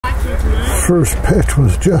First pitch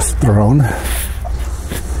was just thrown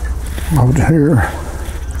out here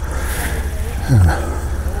in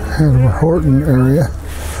Hanover Horton area.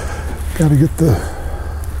 Got to get the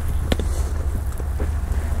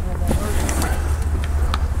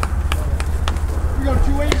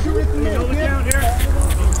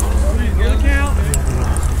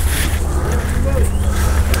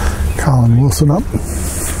Collin Wilson up.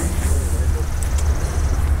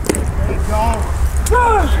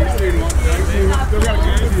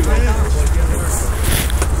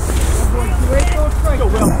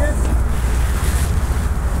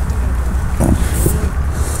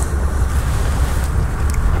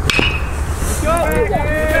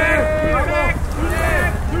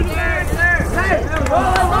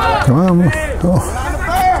 Come on. Oh.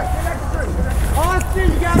 Austin,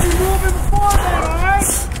 you gotta be moving before that, alright?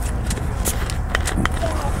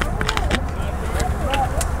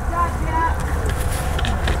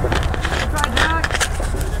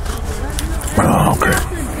 Oh, okay.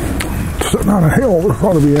 Sitting on a hill, this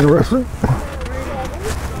ought to be interesting.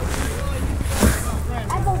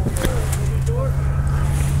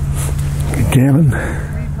 Gannon.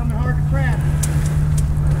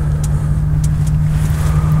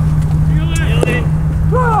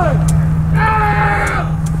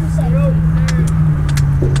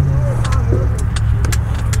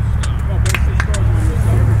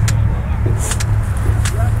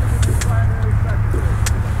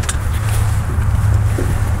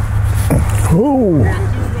 Oh,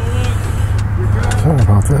 sorry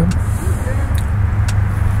about that.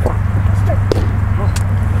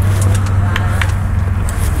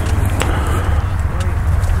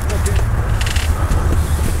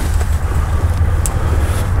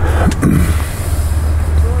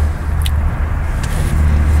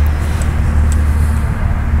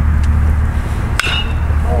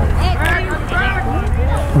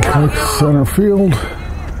 Center field,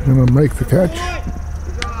 gonna make the catch.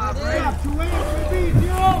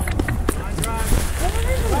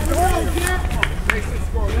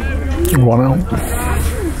 1 out.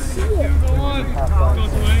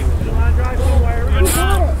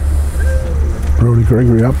 Brodie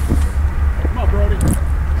Gregory up. Come on, Brodie.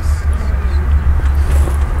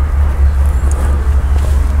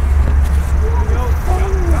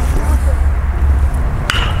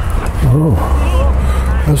 Oh,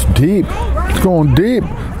 that's deep. It's going deep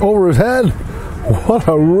over his head. What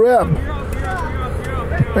a rip.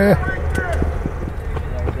 Yeah.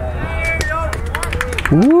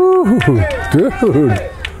 Woo, dude.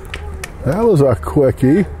 That was a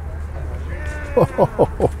quickie.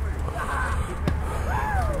 Oh,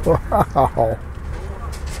 wow.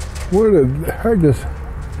 Where the heck just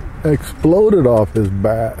exploded off his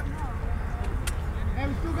bat?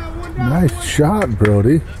 Nice shot,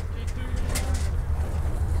 Brodie.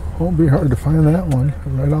 Won't be hard to find that one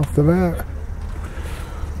right off the bat.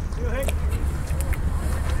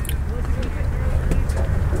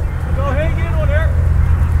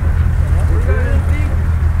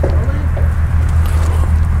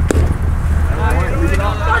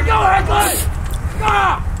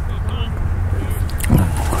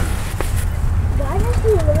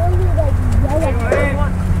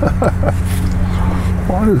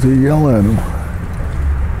 Why does he yell at him?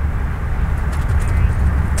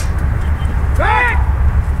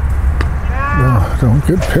 Oh, don't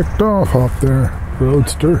get picked off up there,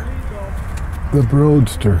 Broadster. The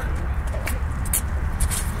Broadster.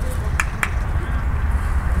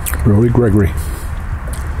 Brodie Gregory.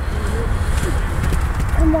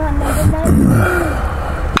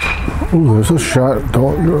 Oh, there's a shot.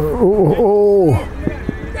 Oh.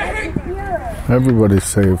 Everybody's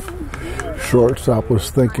safe. Shortstop was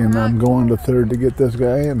thinking, I'm going to third to get this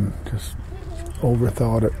guy, and just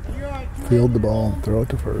overthought it. Field the ball and throw it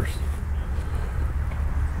to first.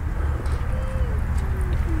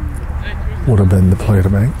 Would have been the play to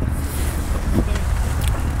make.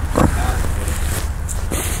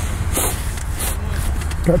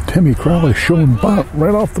 Got Timmy Crowley showing bunt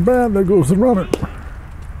right off the bat. There goes the runner.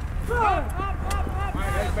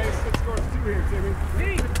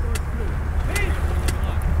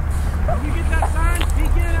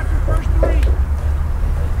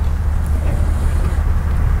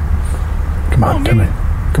 Come on, Timmy.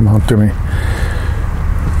 Come on, Timmy.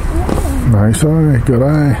 Nice eye. Good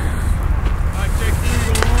eye.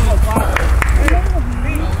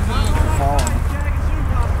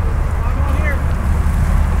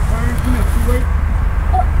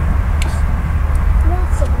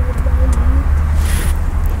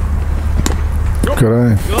 Good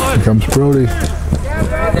eye. Here comes Brodie.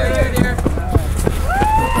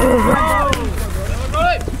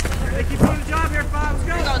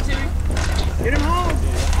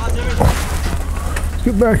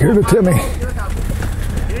 Get back here to Timmy.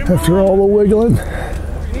 After all the wiggling.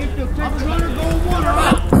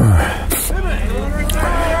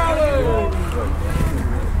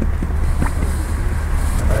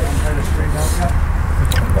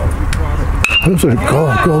 Go,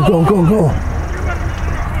 go, go, go, go.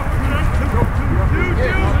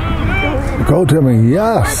 Go, Timmy.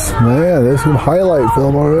 Yes. Man, there's some highlight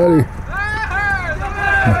film already.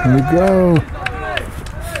 Here we go.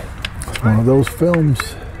 It's one of those films.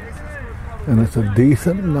 And it's a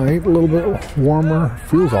decent night, a little bit warmer.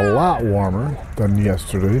 Feels a lot warmer than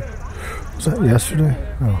yesterday. Was that yesterday?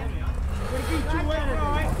 Oh.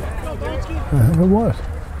 I think it was.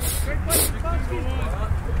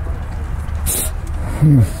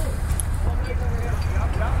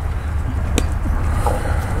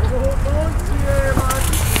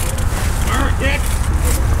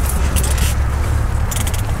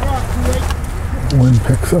 Wind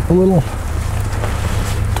picks up a little.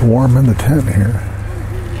 It's warm in the tent here.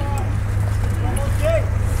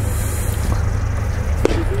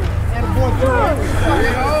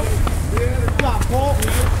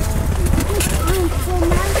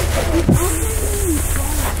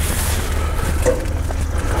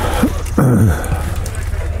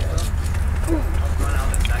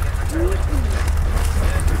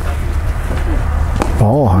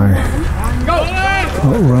 Ball high.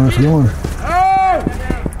 Oh, runner's going.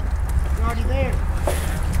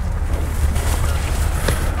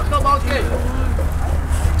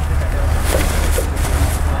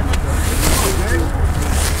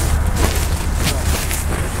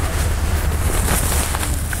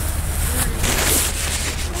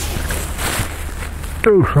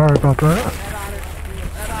 Oh, sorry about that.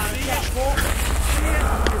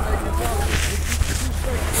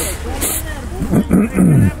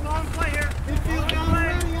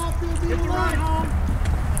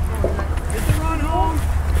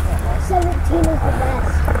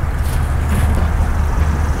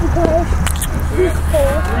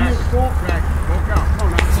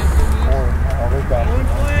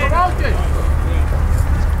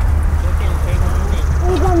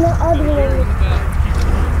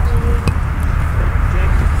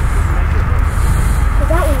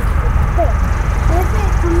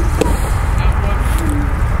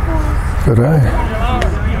 Good eye.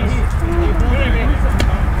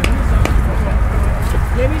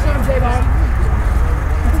 Give me some, J-Bob.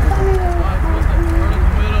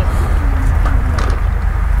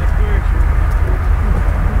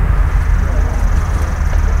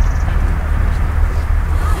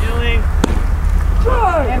 Feeling.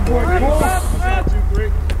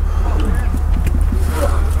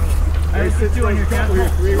 I sit you on your cat.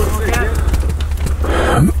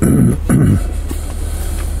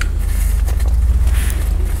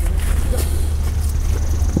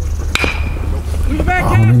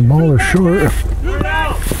 Collin ball is short.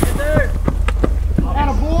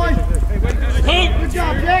 Good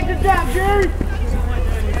job, Jack. Good job, Jerry.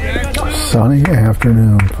 Sunny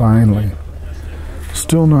afternoon, finally.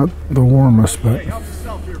 Still not the warmest, but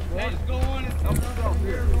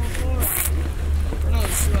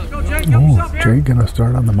oh, Jake gonna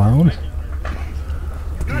start on the mound.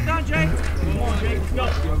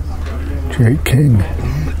 Jake King.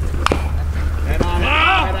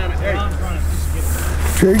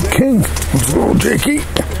 Jake King. Let's go, Jakey.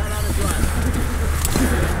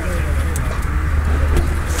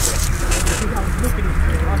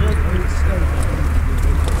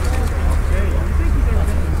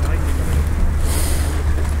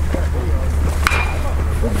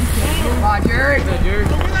 Come on, Jerry. Hey,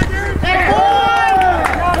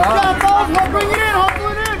 bring it in.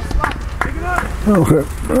 Hopefully it is. Okay,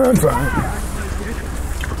 that's fine.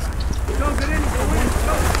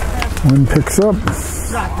 Wind picks up.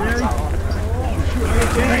 Good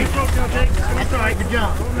job, Jerry. That's all right. Good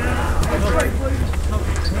job.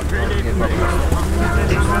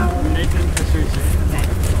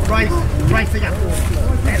 Bryce, they got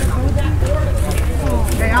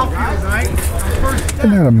okay, outfield, right?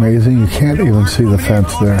 Isn't that amazing? You can't even see the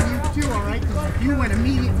fence there. You went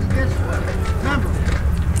immediately this way. Remember,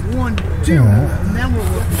 1, 2, Yeah. and then we'll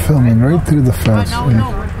look. Filming right through the fence. Now we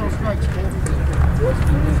know where those strikes go.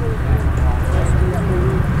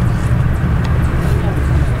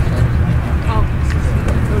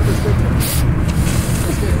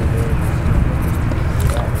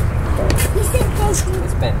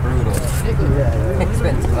 It's been brutal. It's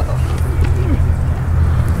been tough.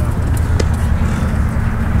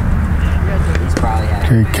 He's probably had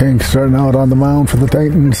Jake King starting out on the mound for the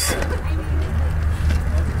Titans.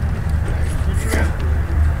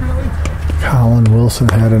 Collin Wilson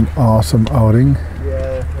had an awesome outing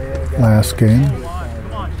last game.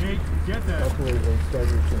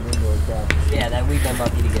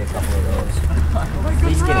 lucky to get a couple of those. At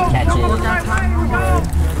least get a catch in.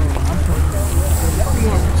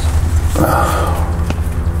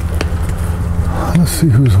 Let's see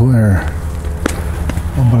who's where.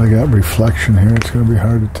 Oh, but I got reflection here. It's going to be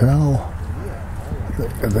hard to tell.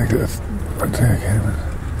 I think that's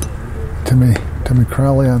Timmy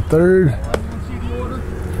Crowley on third.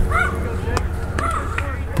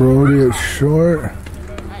 Brodie at short.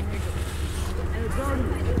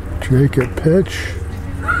 Jake at pitch.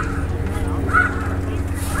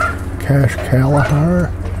 Cash Callahar,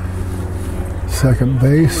 second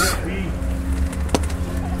base.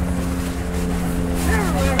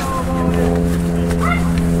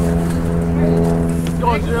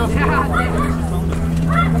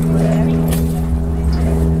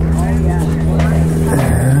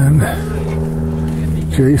 And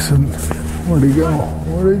Jason, where'd he go?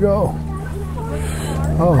 Where'd he go?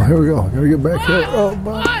 Oh, here we go. Gotta get back here. Oh,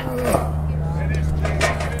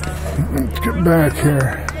 let's get back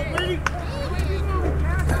here.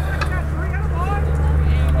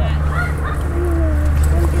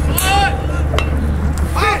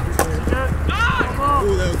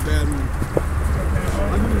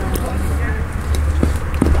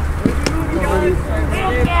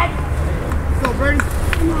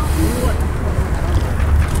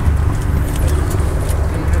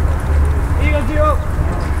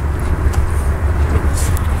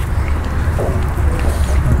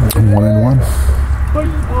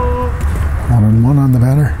 One on the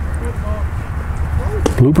batter.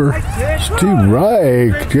 Blooper. Steve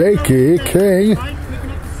Reich. Jakey King.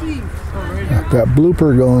 Got that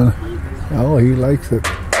blooper going. Oh, he likes it.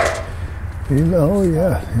 Oh,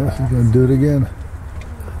 yeah. Yes, he's going to do it again.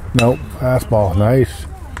 Nope. Fastball. Nice.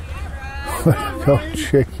 Go,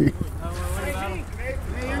 Jakey.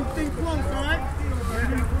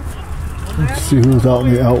 Let's see who's out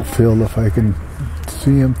in the outfield if I can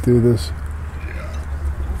see him through this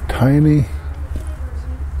tiny.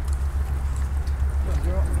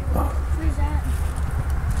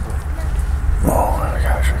 Oh my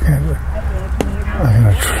gosh, I can't. I'm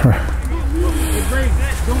gonna try.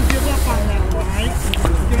 Don't give up on that one, right?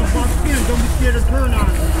 Get a buck in, don't be scared to turn on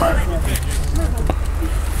it.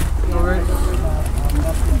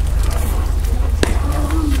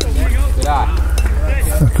 Good eye.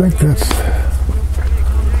 I think that's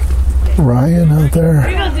Ryan out there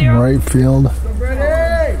in right field.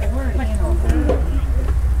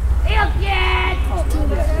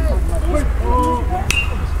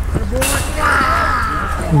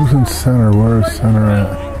 Who's in center? Where's center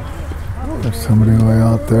at? There's somebody way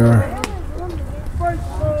out there.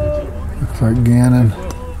 Looks like Gannon.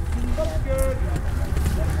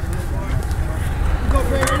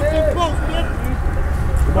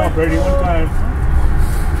 Come on, Brady, one time.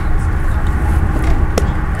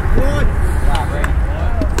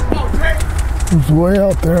 Who's way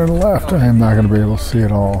out there on the left? I am not going to be able to see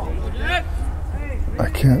it all. I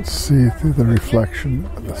can't see through the reflection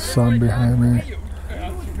of the sun behind me.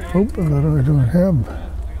 Oh, what am I doing him?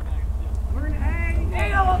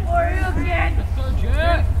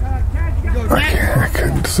 I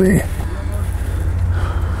couldn't see.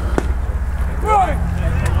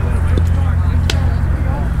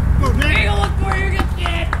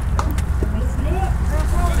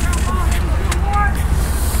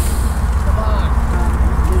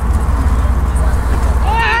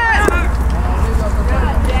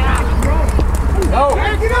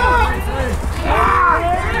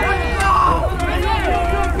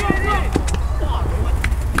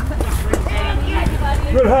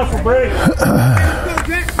 Good hustle, Brady.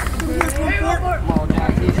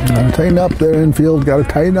 Gotta tighten up there, infield. Gotta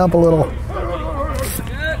tighten up a little.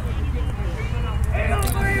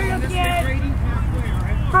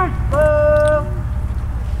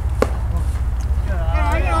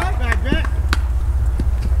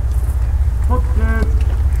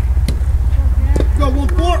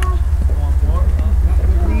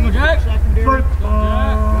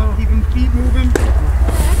 Keep him feet moving.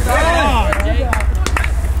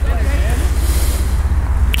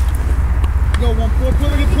 Go 1-4, put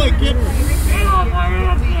it in play, kid.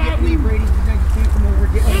 Brady. You can't come over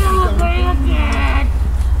and get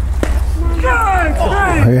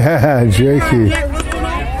Yeah, Jakey.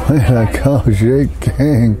 Look at that go, Jake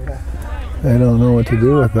King. They don't know what to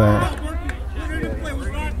do with that.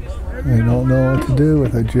 They don't know what to do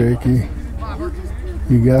with it, Jakey.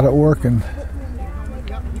 You got it working.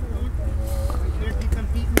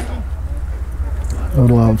 A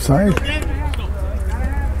little outside.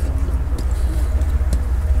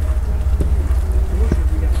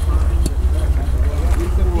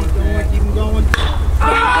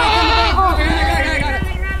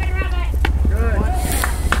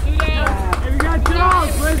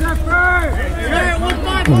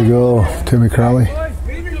 Timmy Crowley. Send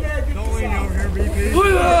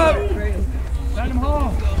him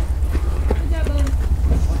home.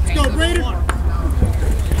 Let's go, Brodie.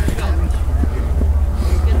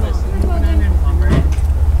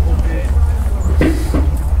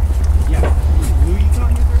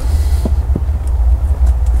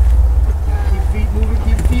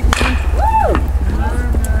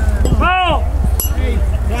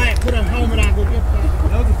 Put a helmet on, go get that.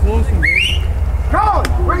 That was a close one, baby. Collin,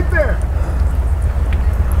 right there.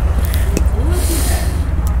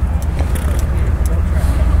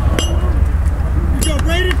 You go,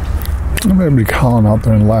 Brodie. I'm going to be Collin out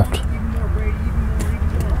there and left. Even more, Brodie, even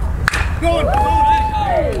more. Go on.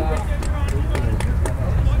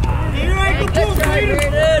 Hey, you're right, go pull, Brodie.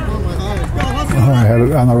 Oh, I had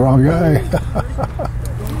it on the wrong guy.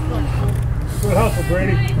 Good hustle,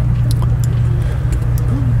 Brodie.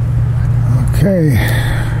 Okay.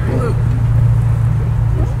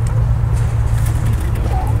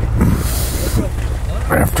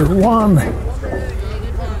 After one.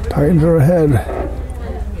 Titans are ahead.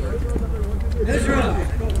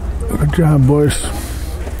 Good job, boys.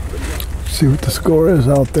 See what the score is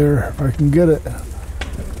out there, if I can get it.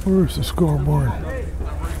 Where's the scoreboard?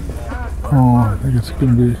 Oh, I think it's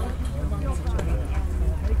going to be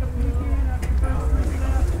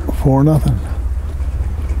 4-0.